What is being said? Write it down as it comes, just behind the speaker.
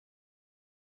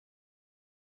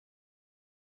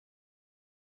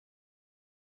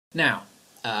Now,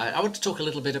 I want to talk a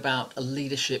little bit about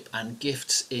leadership and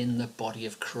gifts in the body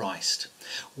of Christ.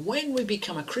 When we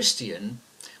become a Christian,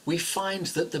 we find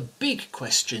that the big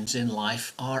questions in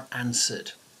life are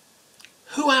answered.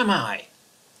 Who am I?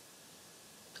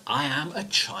 I am a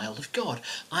child of God.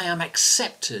 I am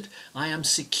accepted. I am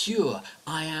secure.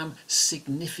 I am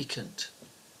significant.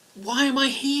 Why am I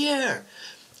here?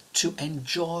 To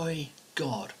enjoy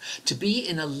God, to be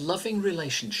in a loving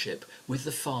relationship with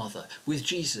the Father, with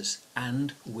Jesus,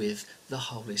 and with the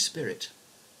Holy Spirit.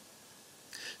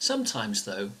 Sometimes,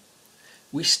 though,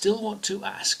 we still want to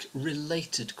ask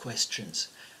related questions.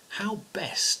 How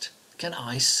best can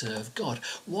I serve God?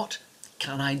 What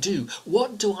can I do?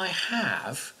 What do I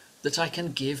have that I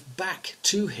can give back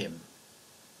to Him?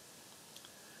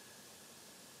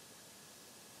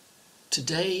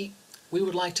 Today, we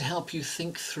would like to help you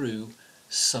think through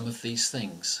some of these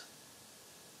things.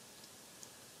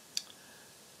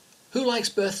 Who likes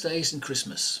birthdays and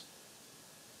Christmas?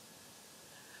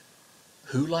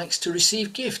 Who likes to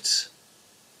receive gifts?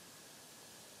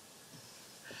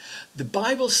 The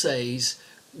Bible says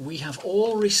we have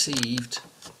all received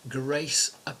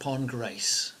grace upon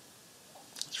grace.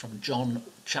 It's from John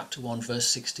chapter 1 verse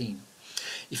 16.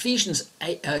 Ephesians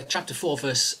chapter 4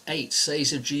 verse 8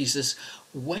 says of Jesus,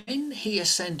 when he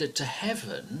ascended to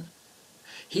heaven,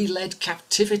 he led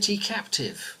captivity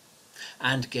captive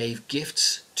and gave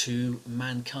gifts to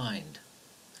mankind.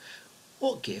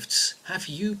 What gifts have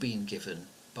you been given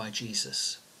by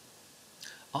Jesus?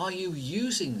 Are you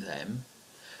using them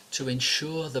to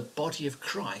ensure the body of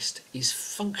Christ is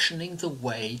functioning the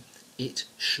way it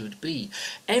should be?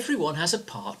 Everyone has a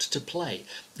part to play.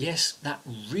 Yes, that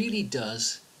really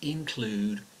does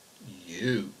include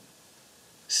you.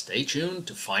 Stay tuned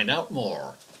to find out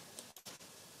more.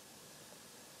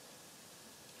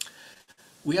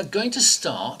 We are going to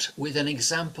start with an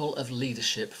example of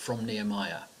leadership from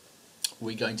Nehemiah.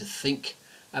 We're going to think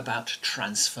about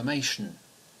transformation.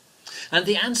 And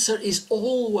the answer is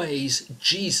always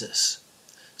Jesus.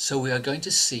 So we are going to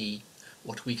see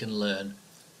what we can learn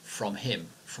from him,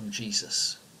 from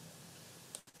Jesus.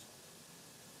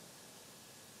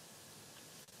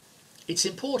 It's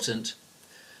important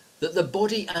that the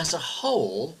body as a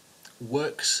whole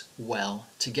works well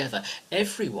together.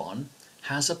 Everyone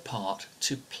has a part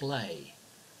to play.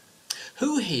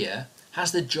 Who here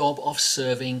has the job of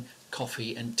serving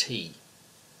coffee and tea?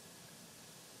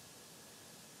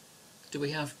 Do we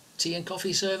have tea and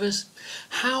coffee servers?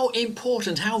 How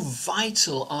important, how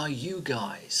vital are you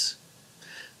guys?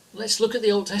 Let's look at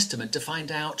the Old Testament to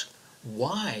find out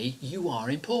why you are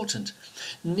important.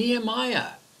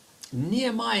 Nehemiah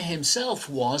himself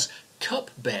was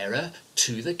cupbearer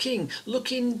to the king.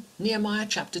 Look in Nehemiah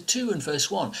chapter 2 and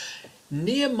verse 1.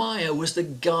 Nehemiah was the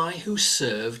guy who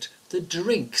served the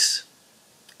drinks,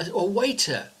 a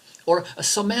waiter or a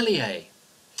sommelier.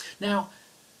 Now,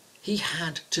 he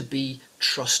had to be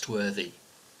trustworthy.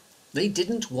 They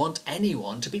didn't want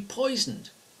anyone to be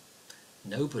poisoned.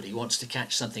 Nobody wants to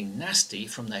catch something nasty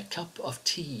from their cup of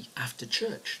tea after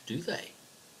church, do they?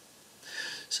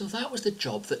 So that was the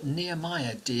job that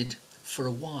Nehemiah did for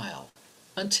a while,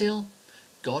 until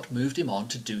God moved him on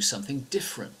to do something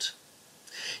different.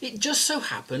 It just so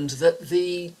happened that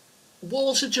the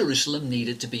walls of Jerusalem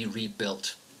needed to be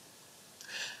rebuilt.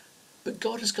 But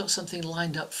God has got something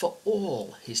lined up for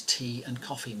all his tea and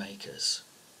coffee makers.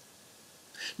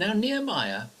 Now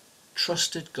Nehemiah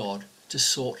trusted God to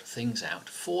sort things out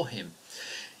for him.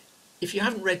 If you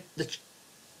haven't read the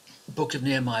book of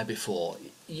Nehemiah before,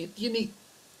 you need,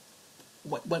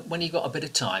 when you've got a bit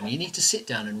of time, you need to sit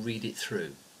down and read it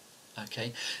through.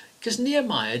 Okay? Because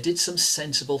Nehemiah did some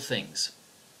sensible things.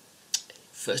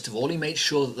 First of all, he made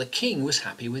sure that the king was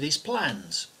happy with his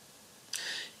plans.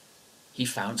 He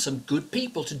found some good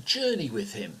people to journey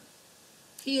with him.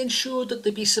 He ensured that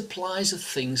there be supplies of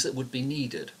things that would be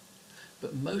needed.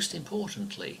 But most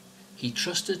importantly, he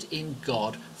trusted in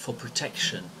God for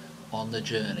protection on the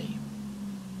journey.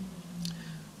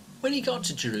 When he got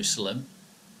to Jerusalem,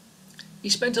 he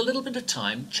spent a little bit of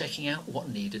time checking out what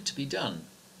needed to be done.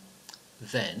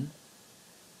 Then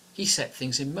he set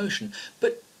things in motion.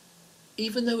 But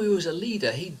even though he was a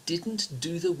leader, he didn't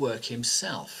do the work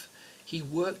himself. He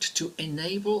worked to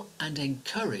enable and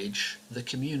encourage the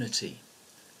community.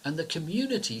 And the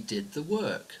community did the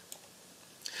work.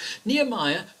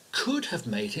 Nehemiah could have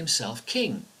made himself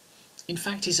king. In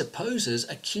fact, his opposers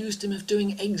accused him of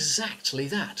doing exactly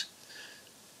that.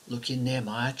 Look in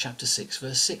Nehemiah chapter 6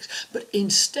 verse 6. But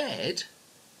instead,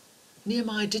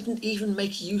 Nehemiah didn't even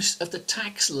make use of the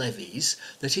tax levies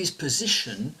that his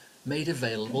position made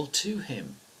available to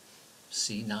him.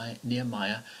 See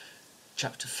Nehemiah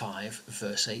chapter 5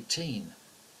 verse 18.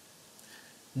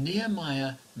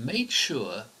 Nehemiah made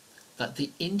sure that the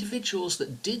individuals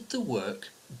that did the work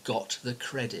got the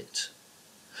credit.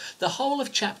 The whole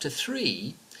of chapter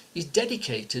 3 is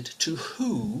dedicated to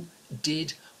who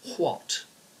did what.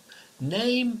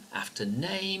 Name after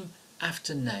name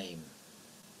after name.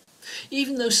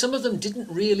 Even though some of them didn't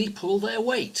really pull their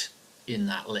weight in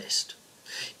that list.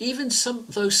 Even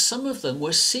though some of them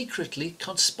were secretly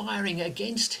conspiring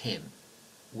against him,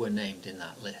 were named in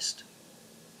that list.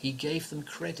 He gave them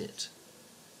credit.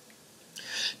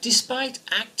 Despite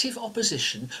active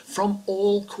opposition from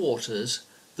all quarters,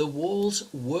 the walls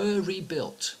were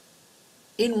rebuilt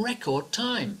in record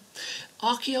time.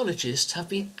 Archaeologists have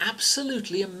been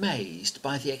absolutely amazed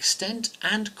by the extent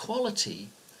and quality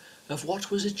of what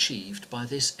was achieved by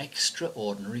this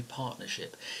extraordinary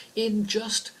partnership. In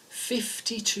just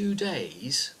 52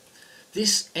 days,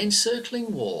 this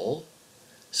encircling wall,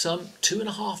 some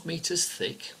 2.5 meters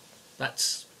thick,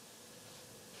 that's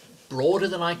broader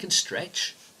than I can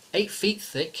stretch, 8 feet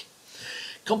thick,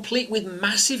 complete with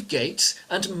massive gates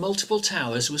and multiple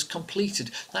towers, was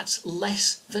completed. That's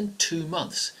less than 2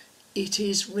 months. It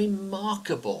is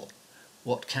remarkable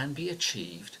what can be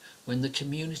achieved when the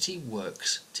community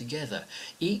works together,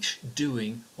 each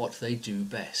doing what they do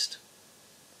best.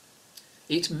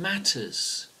 It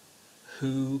matters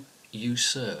who you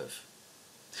serve.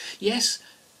 Yes,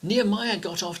 Nehemiah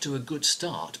got off to a good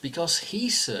start because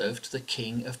he served the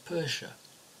king of Persia.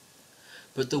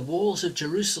 But the walls of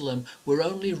Jerusalem were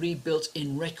only rebuilt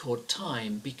in record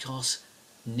time because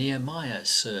Nehemiah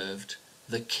served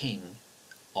the King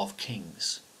of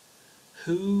Kings.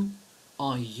 Who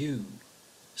are you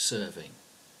serving?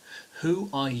 Who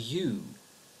are you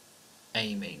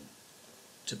aiming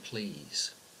to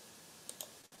please?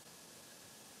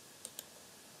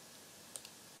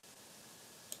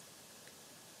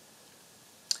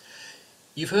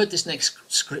 You've heard this next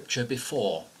scripture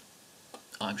before,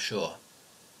 I'm sure.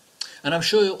 And I'm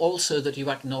sure also that you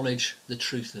acknowledge the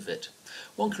truth of it.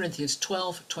 1 Corinthians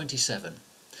 12:27.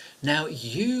 Now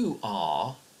you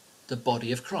are the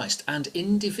body of Christ, and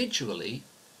individually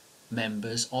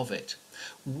members of it.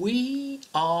 We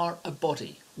are a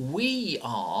body. We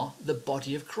are the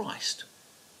body of Christ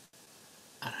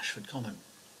at Ashford Common.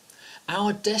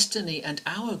 Our destiny and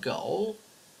our goal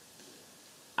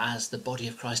as the body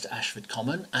of Christ at Ashford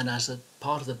Common and as a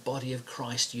part of the body of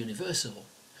Christ Universal,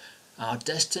 our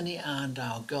destiny and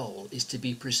our goal is to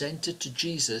be presented to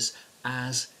Jesus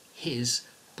as his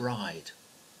bride.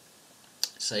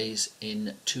 It says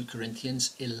in 2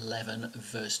 Corinthians 11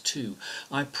 verse 2,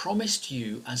 I promised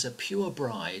you as a pure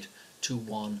bride to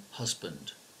one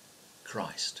husband,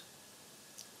 Christ.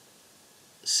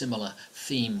 Similar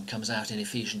theme comes out in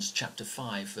Ephesians chapter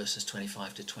 5 verses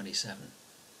 25 to 27.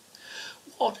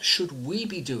 What should we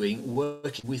be doing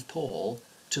working with Paul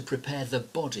to prepare the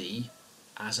body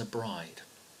as a bride?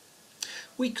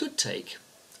 We could take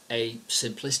a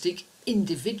simplistic,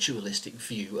 individualistic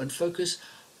view and focus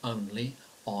only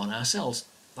on ourselves.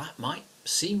 That might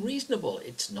seem reasonable.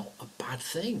 It's not a bad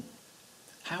thing.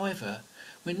 However,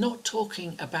 we're not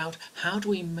talking about how do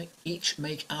we each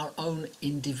make our own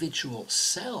individual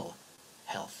cell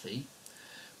healthy.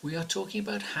 We are talking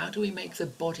about how do we make the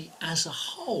body as a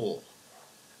whole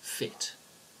fit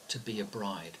to be a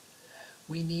bride.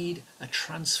 We need a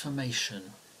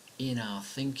transformation in our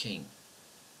thinking.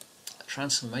 A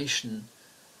transformation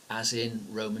as in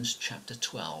Romans chapter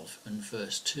 12 and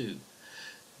verse 2.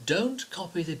 Don't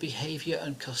copy the behaviour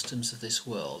and customs of this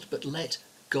world, but let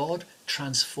God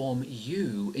transform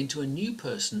you into a new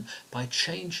person by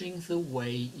changing the way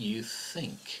you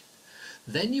think.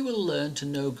 Then you will learn to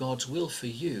know God's will for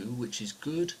you, which is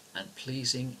good and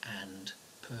pleasing and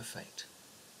perfect.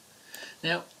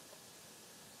 Now,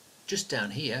 just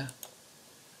down here,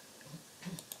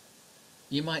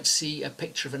 you might see a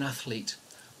picture of an athlete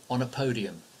on a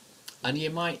podium, and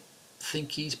you might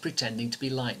think he's pretending to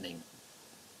be lightning.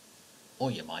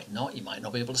 Or you might not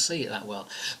be able to see it that well.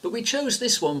 But we chose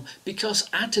this one because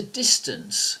at a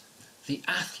distance, the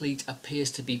athlete appears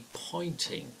to be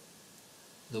pointing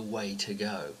the way to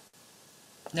go.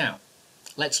 Now,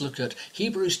 let's look at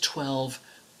Hebrews 12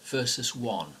 verses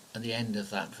 1 and the end of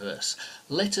that verse.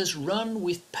 Let us run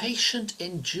with patient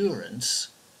endurance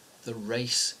the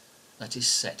race that is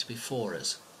set before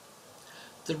us.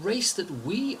 The race that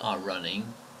we are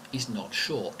running is not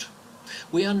short.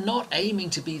 We are not aiming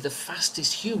to be the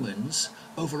fastest humans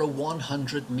over a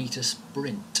 100-meter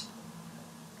sprint.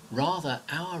 Rather,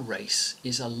 our race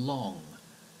is a long,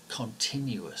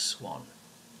 continuous one.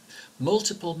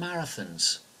 Multiple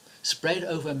marathons spread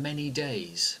over many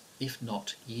days, if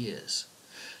not years.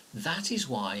 That is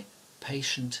why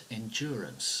patient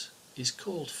endurance is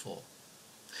called for.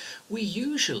 We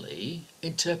usually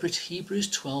interpret Hebrews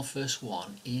 12 verse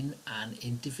 1 in an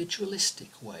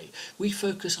individualistic way. We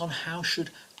focus on how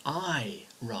should I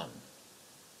run,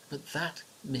 but that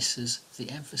misses the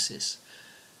emphasis.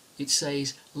 It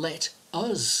says, let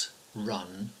us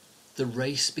run the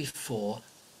race before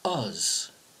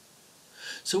us.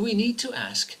 So we need to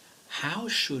ask, how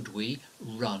should we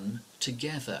run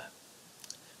together?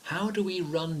 How do we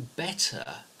run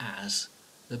better as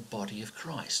the body of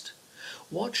Christ?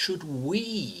 What should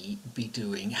we be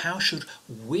doing? How should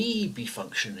we be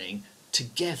functioning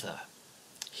together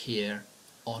here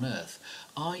on earth?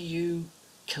 Are you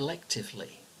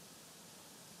collectively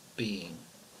being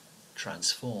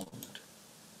transformed?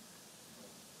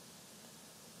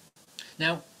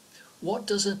 Now, what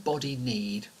does a body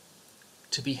need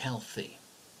to be healthy?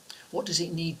 What does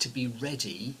it need to be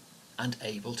ready and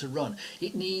able to run?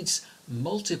 It needs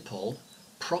multiple,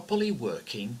 properly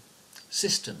working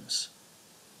systems.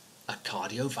 A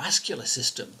cardiovascular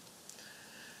system,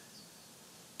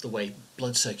 the way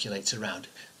blood circulates around.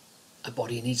 A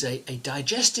body needs a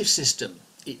digestive system.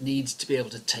 It needs to be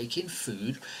able to take in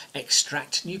food,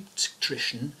 extract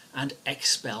nutrition and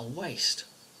expel waste.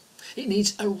 It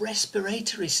needs a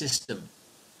respiratory system,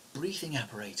 breathing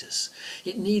apparatus.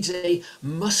 It needs a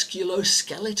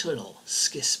musculoskeletal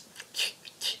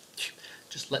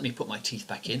just let me put my teeth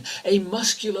back in. A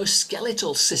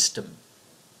musculoskeletal system.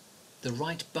 The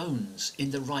right bones in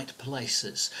the right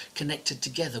places, connected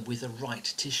together with the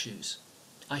right tissues.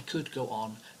 I could go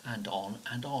on and on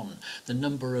and on. The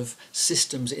number of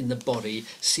systems in the body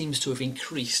seems to have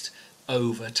increased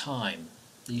over time.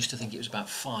 I used to think it was about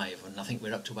 5, and I think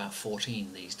we're up to about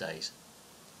 14 these days.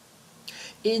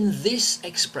 In this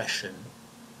expression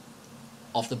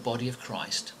of the body of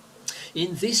Christ,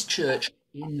 in this church,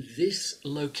 in this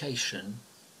location,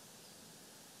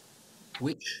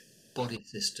 which body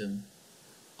system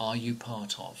are you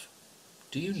part of?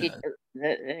 Do you know?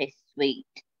 Very sweet.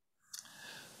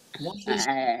 What is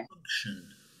the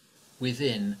function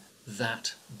within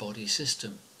that body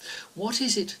system? What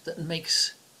is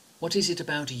it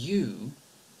about you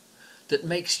that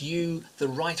makes you the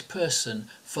right person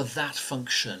for that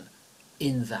function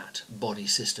in that body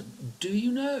system? Do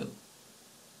you know?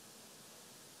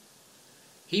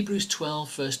 Hebrews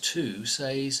 12 verse 2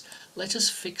 says, let us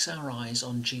fix our eyes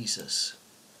on Jesus,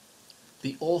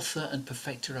 the author and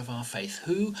perfecter of our faith,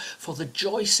 who, for the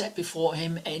joy set before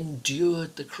him,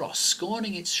 endured the cross,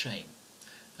 scorning its shame,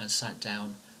 and sat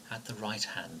down at the right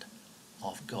hand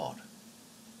of God.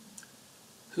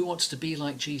 Who wants to be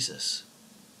like Jesus?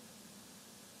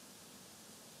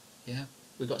 Yeah,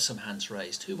 we've got some hands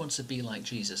raised. Who wants to be like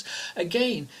Jesus?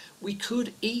 Again, we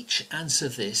could each answer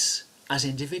this as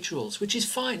individuals, which is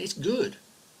fine, it's good.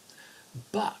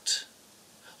 But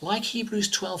like Hebrews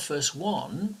 12 verse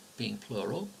 1 being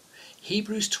plural,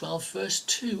 Hebrews 12 verse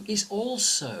 2 is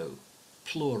also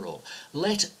plural.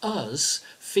 Let us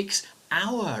fix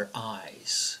our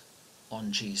eyes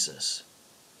on Jesus.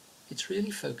 It's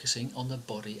really focusing on the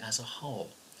body as a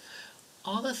whole.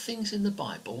 Are there things in the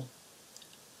Bible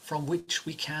from which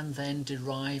we can then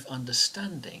derive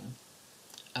understanding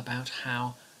about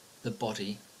how the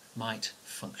body might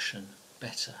function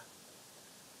better?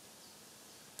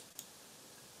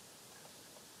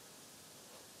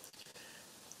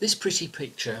 This pretty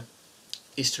picture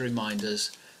is to remind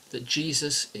us that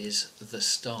Jesus is the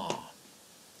star.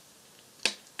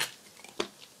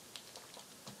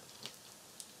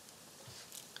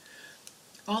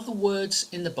 Are the words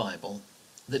in the Bible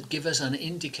that give us an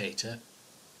indicator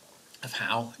of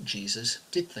how Jesus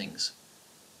did things?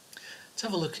 Let's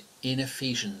have a look in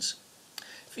Ephesians.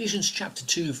 Ephesians chapter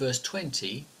 2 verse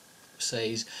 20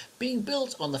 says, being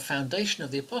built on the foundation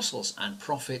of the apostles and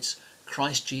prophets,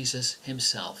 Christ Jesus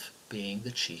himself being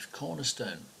the chief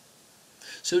cornerstone.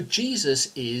 So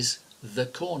Jesus is the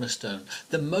cornerstone,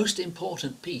 the most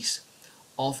important piece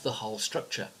of the whole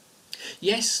structure.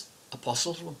 Yes,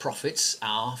 apostles and prophets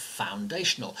are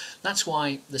foundational. That's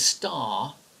why the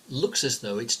star looks as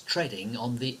though it's treading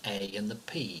on the A and the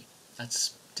P.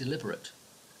 That's deliberate.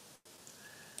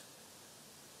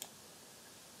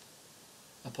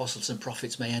 Apostles and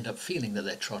prophets may end up feeling that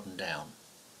they're trodden down.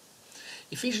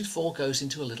 Ephesians 4 goes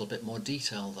into a little bit more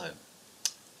detail though,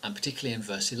 and particularly in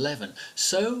verse 11.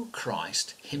 So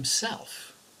Christ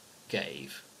himself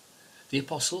gave the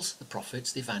apostles, the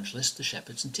prophets, the evangelists, the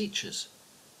shepherds and teachers.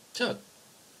 So,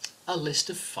 a list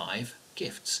of 5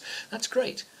 gifts. That's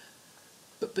great.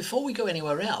 But before we go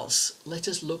anywhere else, let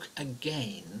us look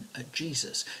again at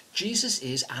Jesus. Jesus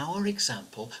is our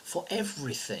example for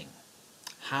everything.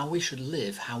 how we should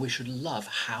live, how we should love,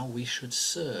 how we should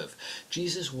serve.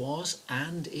 Jesus was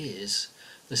and is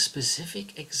the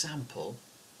specific example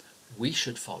we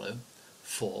should follow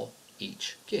for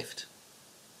each gift.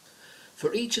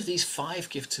 For each of these 5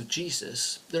 gifts of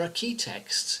Jesus, there are key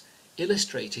texts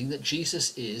illustrating that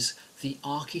Jesus is the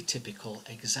archetypical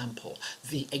example,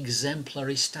 the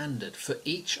exemplary standard for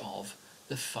each of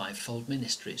the 5-fold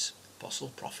ministries: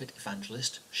 apostle, prophet,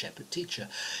 evangelist, shepherd, teacher.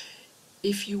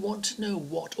 If you want to know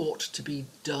what ought to be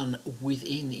done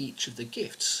within each of the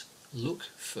gifts, look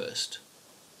first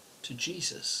to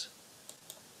Jesus.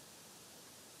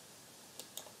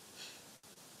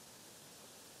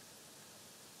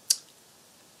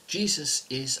 Jesus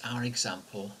is our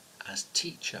example as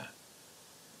teacher.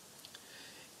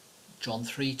 John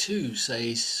 3:2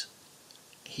 says,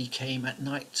 he came at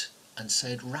night and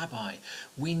said, Rabbi,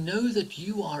 we know that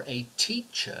you are a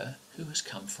teacher who has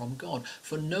come from God,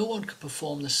 for no one could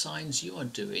perform the signs you are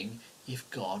doing if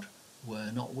God were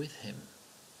not with him.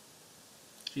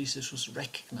 Jesus was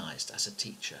recognized as a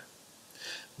teacher.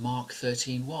 Mark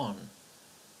 13:1,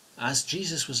 as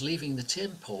Jesus was leaving the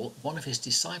temple, one of his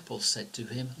disciples said to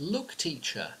him, Look,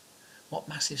 teacher, what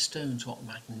massive stones, what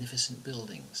magnificent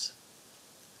buildings.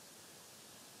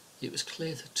 It was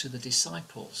clear to the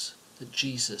disciples that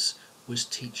Jesus was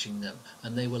teaching them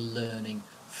and they were learning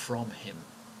from him.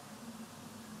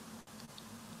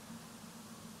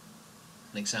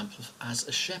 An example as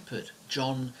a shepherd.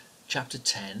 John chapter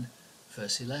 10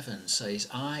 verse 11 says,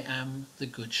 I am the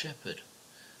good shepherd.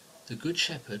 The good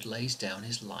shepherd lays down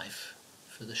his life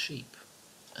for the sheep,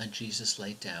 and Jesus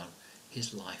laid down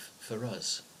his life for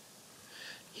us.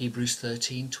 Hebrews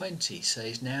 13:20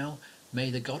 says, Now may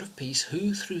the God of peace,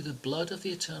 who through the blood of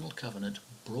the eternal covenant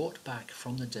brought back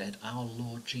from the dead our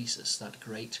Lord Jesus, that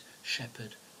great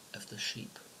shepherd of the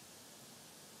sheep.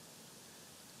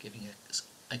 Giving us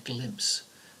a glimpse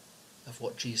of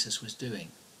what Jesus was doing.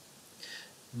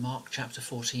 Mark chapter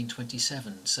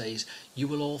 14:27 says, You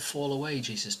will all fall away,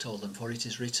 Jesus told them, for it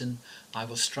is written, I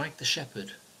will strike the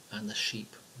shepherd and the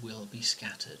sheep will be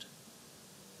scattered.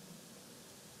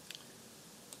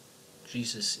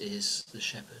 Jesus is the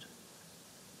shepherd.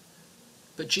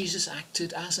 But Jesus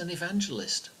acted as an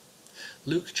evangelist.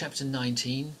 Luke chapter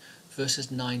 19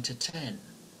 verses 9 to 10.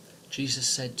 Jesus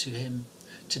said to him,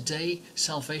 Today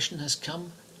salvation has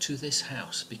come to this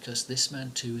house, because this man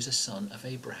too is a son of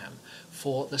Abraham.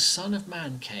 For the Son of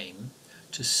Man came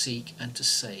to seek and to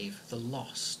save the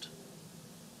lost.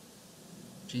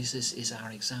 Jesus is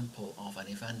our example of an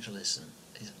evangelist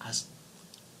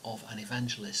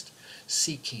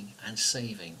seeking and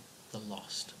saving the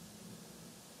lost.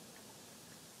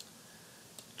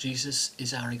 Jesus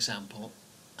is our example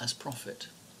as prophet.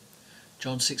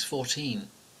 John 6:14.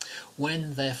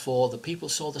 When therefore the people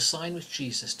saw the sign which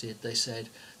Jesus did, they said,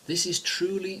 This is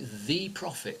truly the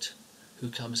prophet who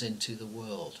comes into the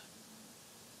world.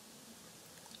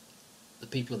 The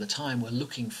people of the time were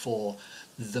looking for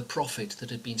the prophet that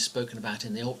had been spoken about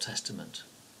in the Old Testament,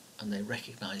 and they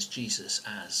recognized Jesus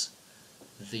as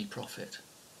the prophet.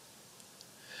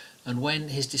 And when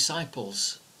his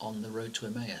disciples on the road to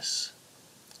Emmaus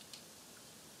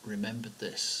remembered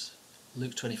this,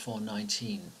 Luke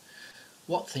 24:19,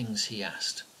 what things, he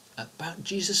asked. About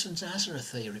Jesus of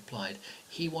Nazareth, they replied.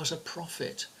 He was a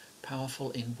prophet,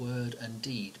 powerful in word and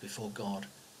deed before God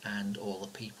and all the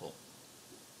people.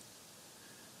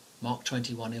 Mark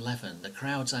 21:11, the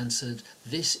crowds answered,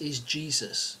 This is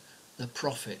Jesus, the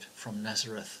prophet from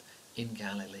Nazareth in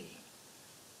Galilee.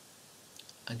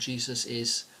 And Jesus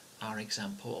is our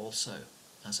example also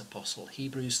as apostle.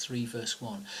 Hebrews 3 verse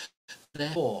 1.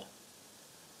 Therefore,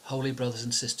 holy brothers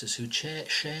and sisters who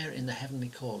share in the heavenly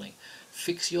calling,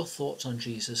 fix your thoughts on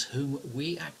Jesus, whom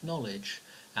we acknowledge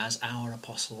as our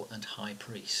apostle and high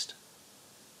priest.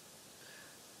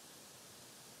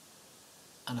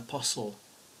 An apostle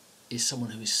is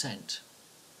someone who is sent.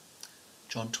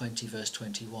 John 20 verse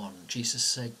 21, Jesus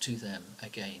said to them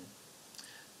again,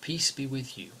 Peace be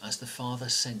with you, as the Father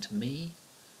sent me,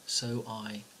 so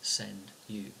I send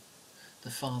you.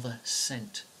 The Father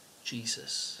sent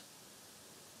Jesus.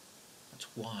 That's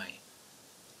why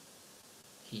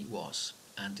he was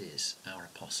and is our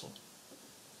apostle.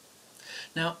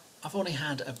 Now, I've only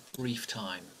had a brief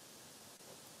time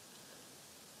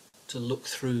to look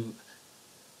through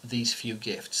these few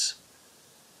gifts.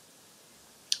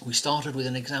 We started with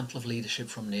an example of leadership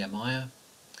from Nehemiah.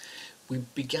 We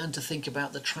began to think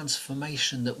about the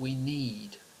transformation that we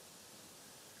need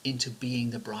into being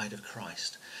the bride of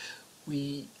Christ.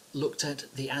 We looked at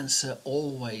the answer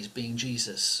always being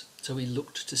Jesus. So we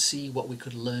looked to see what we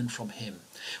could learn from him.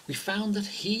 We found that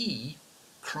he,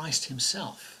 Christ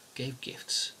himself, gave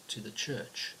gifts to the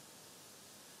church.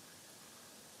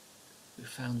 We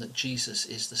found that Jesus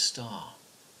is the star,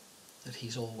 that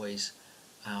he's always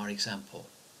our example.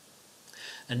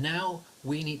 And now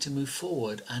we need to move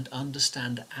forward and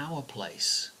understand our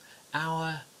place,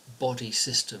 our body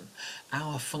system,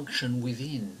 our function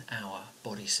within our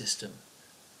body system.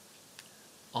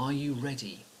 Are you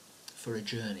ready for a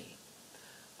journey?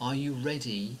 Are you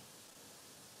ready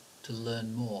to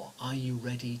learn more? Are you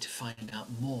ready to find out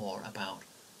more about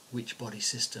which body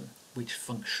system, which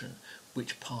function,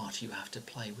 which part you have to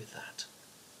play with that?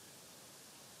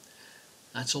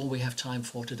 That's all we have time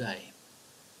for today.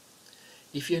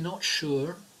 If you're not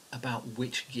sure about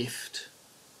which gift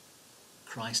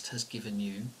Christ has given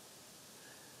you,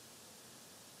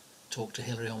 talk to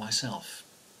Hilary or myself.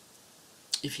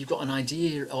 If you've got an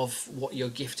idea of what your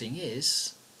gifting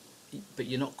is, but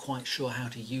you're not quite sure how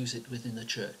to use it within the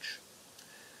church,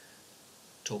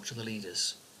 talk to the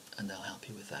leaders and they'll help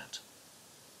you with that.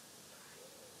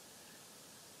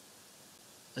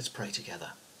 Let's pray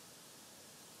together.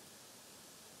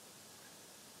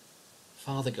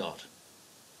 Father God,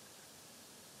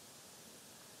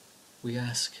 we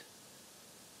ask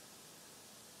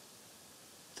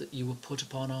that you will put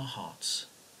upon our hearts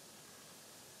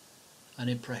an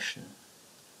impression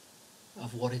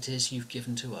of what it is you've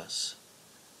given to us,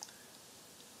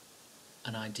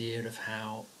 an idea of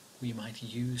how we might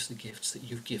use the gifts that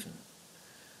you've given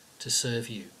to serve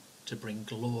you, to bring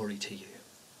glory to you,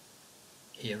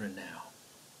 here and now,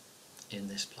 in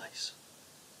this place.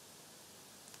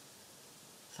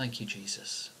 Thank you,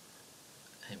 Jesus.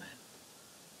 Amen.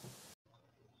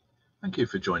 Thank you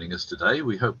for joining us today.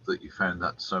 We hope that you found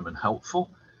that sermon helpful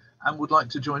and would like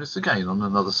to join us again on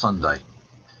another Sunday.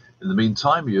 In the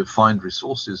meantime, you'll find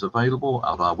resources available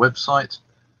at our website,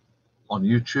 on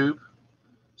YouTube,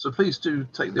 so please do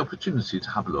take the opportunity to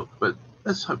have a look. But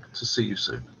let's hope to see you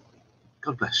soon.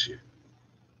 God bless you.